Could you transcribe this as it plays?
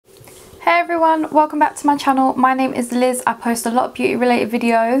Hey everyone, welcome back to my channel. My name is Liz. I post a lot of beauty related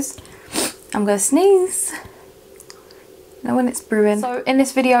videos. I'm gonna sneeze. Know when it's brewing. So in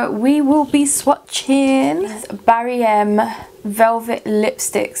this video we will be swatching Barry M velvet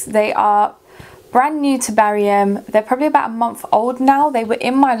lipsticks. They are brand new to Barry M. They're probably about a month old now. They were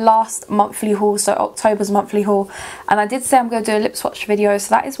in my last monthly haul, so October's monthly haul, and I did say I'm going to do a lip swatch video,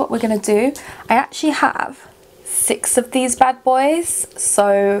 so that is what we're going to do. I actually have 6 of these bad boys,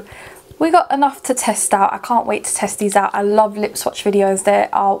 so we got enough to test out. I can't wait to test these out. I love lip swatch videos. They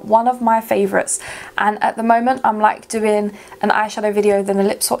are one of my favorites, and at the moment I'm like doing an eyeshadow video then a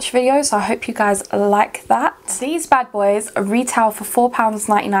lip swatch video, so I hope you guys like that. These bad boys retail for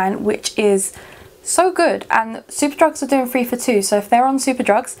 £4.99, which is so good, and Superdrugs are doing 3 for 2, so if they're on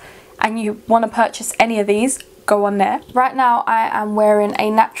Superdrugs and you want to purchase any of these, go on there. Right now I am wearing a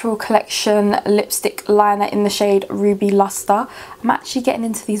Natural Collection lipstick liner in the shade Ruby Luster. I'm actually getting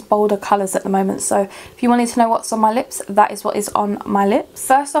into these bolder colours at the moment, so if you wanted to know what's on my lips, that is what is on my lips.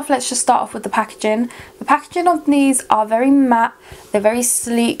 First off, let's just start off with the packaging. The packaging of these are very matte, they're very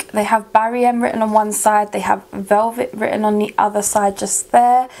sleek. They have Barry M written on one side, they have Velvet written on the other side just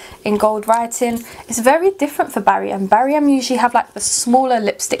there in gold writing. It's very different for Barry M. Barry M usually have like the smaller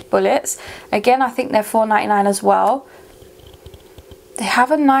lipstick bullets. Again, I think they're £4.99 as well. They have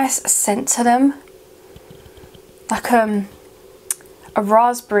a nice scent to them, like a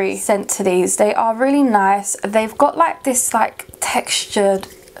raspberry scent to these. They are really nice. They've got like this like textured,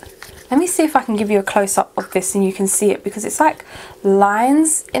 let me see if I can give you a close-up of this and you can see it, because it's like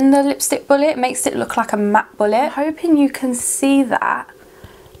lines in the lipstick bullet. It makes it look like a matte bullet. I'm hoping you can see that,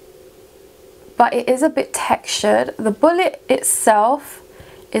 but it is a bit textured. The bullet itself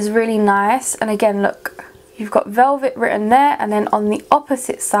is really nice, and again, look, you've got Velvet written there, and then on the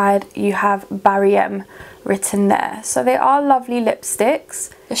opposite side you have Barry M written there. So they are lovely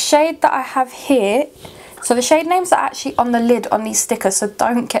lipsticks. The shade that I have here, so the shade names are actually on the lid on these stickers, so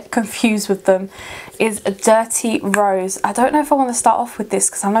don't get confused with them, is a Dirty Rose. I don't know if I want to start off with this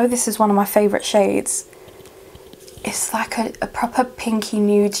because I know this is one of my favourite shades. It's like a proper pinky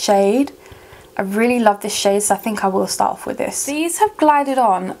nude shade. I really love this shade, so I think I will start off with this. These have glided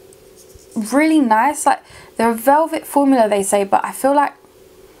on really nice. Like, they're a velvet formula, they say, but I feel like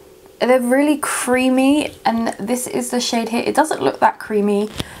they're really creamy, and this is the shade here. It doesn't look that creamy,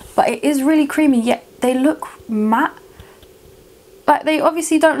 but it is really creamy, yet they look matte. Like, they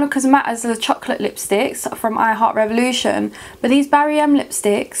obviously don't look as matte as the chocolate lipsticks from I Heart Revolution, but these Barry M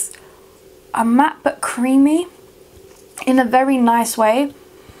lipsticks are matte but creamy in a very nice way.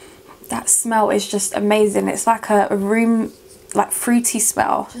 That smell is just amazing. It's like a room, like fruity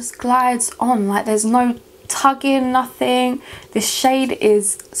smell. Just glides on, like there's no tugging, nothing. This shade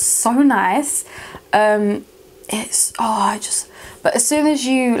is so nice. It's, but as soon as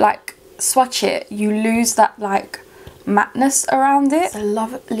you like swatch it, you lose that like matteness around it. It's a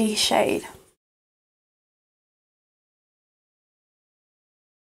lovely shade.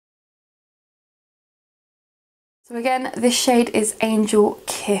 So again, this shade is Angel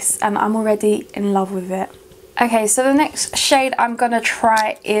Kiss, and I'm already in love with it. Okay, so the next shade I'm gonna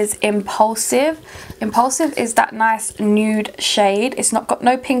try is Impulsive. Impulsive is that nice nude shade. It's not got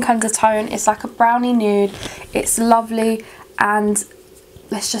no pink undertone. It's like a brownie nude. It's lovely, and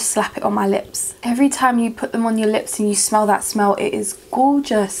let's just slap it on my lips. Every time you put them on your lips and you smell that smell, it is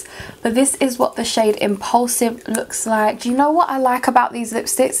gorgeous. But this is what the shade Impulsive looks like. Do you know what I like about these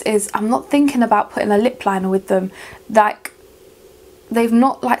lipsticks is I'm not thinking about putting a lip liner with them. Like, they've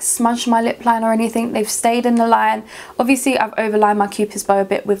not like smudged my lip line or anything. They've stayed in the line. Obviously I've overlined my Cupid's bow a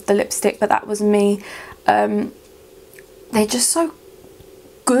bit with the lipstick, but that was me. They're just so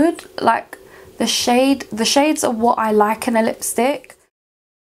good. Like, the shades are what I like in a lipstick.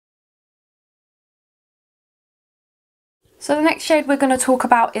 So the next shade we're going to talk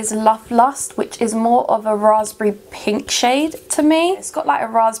about is Love Lust, which is more of a raspberry pink shade to me. It's got like a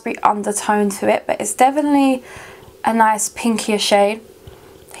raspberry undertone to it, but it's definitely a nice pinkier shade.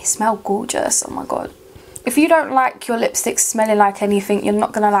 They smell gorgeous, oh my god. If you don't like your lipsticks smelling like anything, you're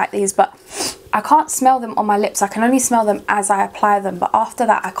not going to like these, but I can't smell them on my lips. I can only smell them as I apply them, but after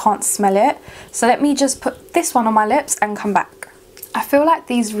that I can't smell it. So let me just put this one on my lips and come back. I feel like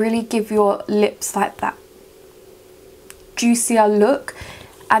these really give your lips like that juicier look,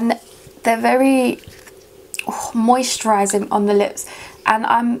 and they're very moisturizing on the lips. And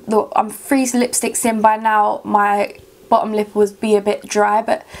I'm 3 lipsticks in by now. My bottom lip would be a bit dry,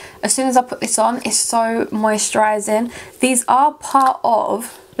 but as soon as I put this on, it's so moisturizing. These are part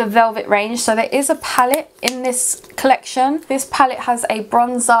of the Velvet range. So there is a palette in this collection. This palette has a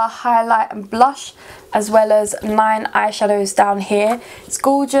bronzer, highlight and blush, as well as 9 eyeshadows down here. It's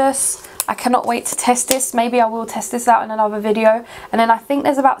gorgeous. I cannot wait to test this. Maybe I will test this out in another video. And then I think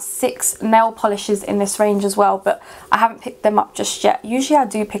there's about 6 nail polishes in this range as well, but I haven't picked them up just yet. Usually I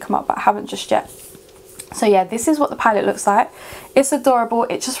do pick them up, but I haven't just yet. So yeah, this is what the palette looks like. It's adorable.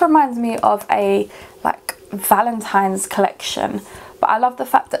 It just reminds me of a like Valentine's collection. But I love the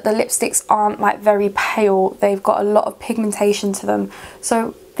fact that the lipsticks aren't like very pale. They've got a lot of pigmentation to them.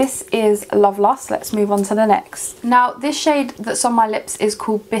 So this is Love Lost. Let's move on to the next. Now this shade that's on my lips is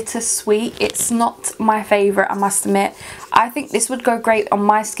called Bittersweet. It's not my favourite, I must admit. I think this would go great on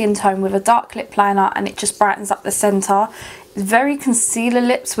my skin tone with a dark lip liner, and it just brightens up the centre. It's very concealer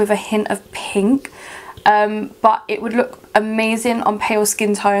lips with a hint of pink. But it would look amazing on pale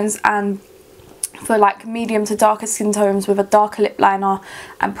skin tones, and for like medium to darker skin tones with a darker lip liner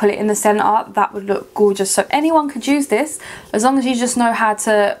and put it in the centre, that would look gorgeous. So anyone could use this as long as you just know how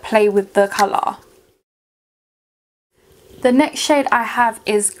to play with the colour. The next shade I have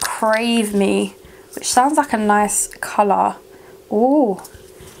is Crave Me, which sounds like a nice colour. Oh,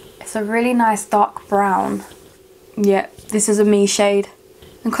 it's a really nice dark brown. Yeah, this is a me shade.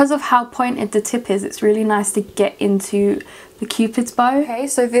 And because of how pointed the tip is, it's really nice to get into the Cupid's bow. Okay,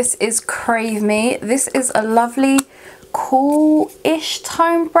 so this is Crave Me. This is a lovely cool-ish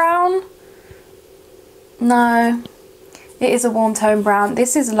tone brown. No, it is a warm tone brown.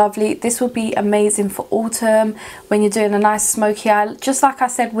 This is lovely. This will be amazing for autumn when you're doing a nice smoky eye. Just like I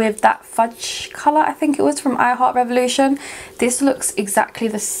said with that fudge colour, I think it was from I Heart Revolution. This looks exactly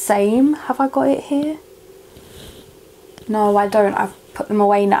the same. Have I got it here? No, I don't. I've put them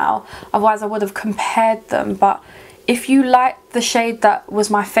away now, otherwise I would have compared them. But if you like the shade that was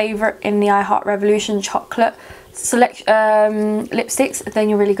my favourite in the I Heart Revolution chocolate select lipsticks, then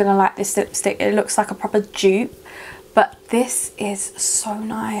you're really gonna like this lipstick. It looks like a proper dupe, but this is so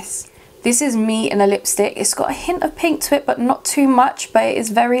nice. This is me in a lipstick. It's got a hint of pink to it, but not too much, but it is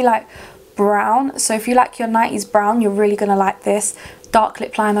very like brown. So if you like your 90s brown, you're really gonna like this. Dark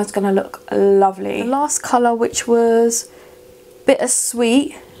lip liner is gonna look lovely. The last colour, which was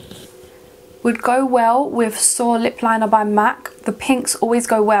Bittersweet, would go well with Soar Lip Liner by MAC. The pinks always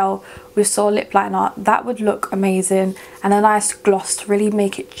go well with Soar Lip Liner. That would look amazing. And a nice gloss to really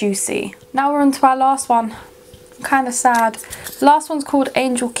make it juicy. Now we're on to our last one. I'm kind of sad. The last one's called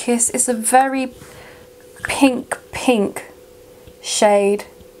Angel Kiss. It's a very pink shade.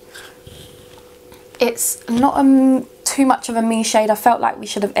 It's not too much of a me shade. I felt like we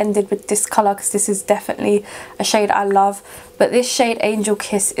should have ended with this colour because this is definitely a shade I love. But this shade Angel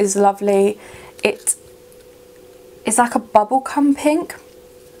Kiss is lovely. It is like a bubblegum pink.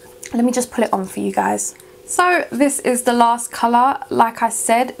 Let me just put it on for you guys. So this is the last colour. Like I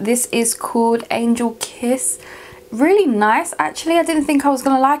said, this is called Angel Kiss. Really nice actually. I didn't think I was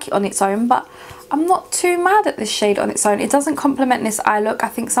going to like it on its own, but I'm not too mad at this shade on its own. It doesn't complement this eye look. I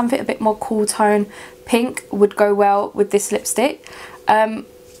think something a bit more cool tone pink would go well with this lipstick.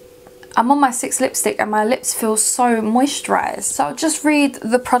 I'm on my 6th lipstick and my lips feel so moisturised. So I'll just read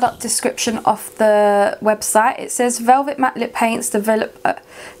the product description off the website. It says Velvet Matte Lip Paints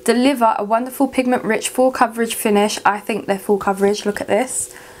deliver a wonderful pigment rich full coverage finish. I think they're full coverage, look at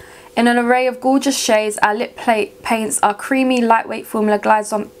this. In an array of gorgeous shades, our lip paints are creamy, lightweight formula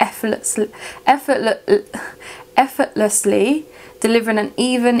glides on effortlessly, delivering an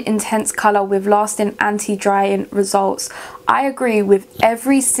even, intense colour with lasting anti-drying results. I agree with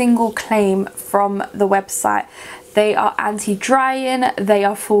every single claim from the website. They are anti-drying, they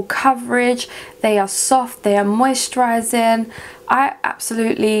are full coverage, they are soft, they are moisturising. I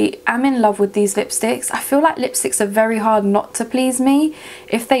absolutely am in love with these lipsticks. I feel like lipsticks are very hard not to please me.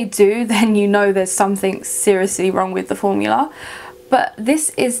 If they do, then you know there's something seriously wrong with the formula. But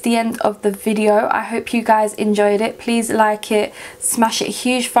this is the end of the video. I hope you guys enjoyed it. Please like it, smash it a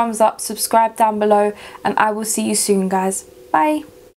huge thumbs up, subscribe down below, and I will see you soon, guys. Bye.